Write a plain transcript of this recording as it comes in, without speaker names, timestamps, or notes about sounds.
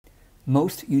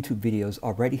Most YouTube videos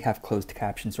already have closed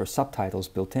captions or subtitles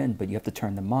built in, but you have to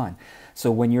turn them on.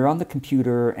 So when you're on the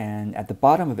computer and at the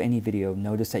bottom of any video,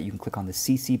 notice that you can click on the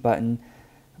CC button,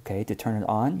 okay, to turn it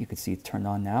on. You can see it's turned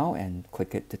on now, and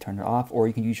click it to turn it off, or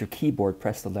you can use your keyboard,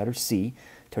 press the letter C,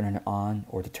 turn it on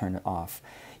or to turn it off.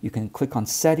 You can click on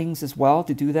settings as well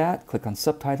to do that. Click on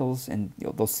subtitles, and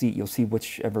you'll see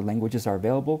whichever languages are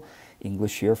available.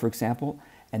 English here, for example.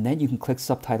 And then you can click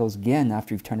subtitles again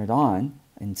after you've turned it on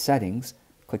in settings.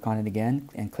 Click on it again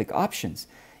and click options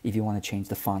if you want to change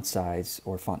the font size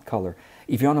or font color.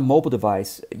 If you're on a mobile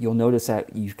device, you'll notice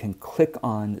that you can click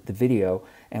on the video,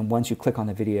 and once you click on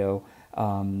the video,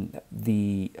 there's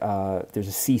a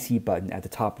CC button at the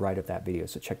top right of that video,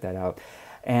 so check that out.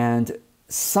 And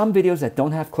some videos that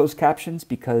don't have closed captions,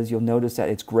 because you'll notice that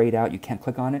it's grayed out, you can't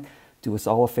click on it, do us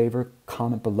all a favor,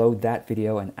 comment below that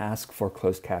video and ask for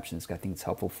closed captions. I think it's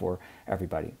helpful for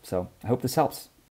everybody. So I hope this helps.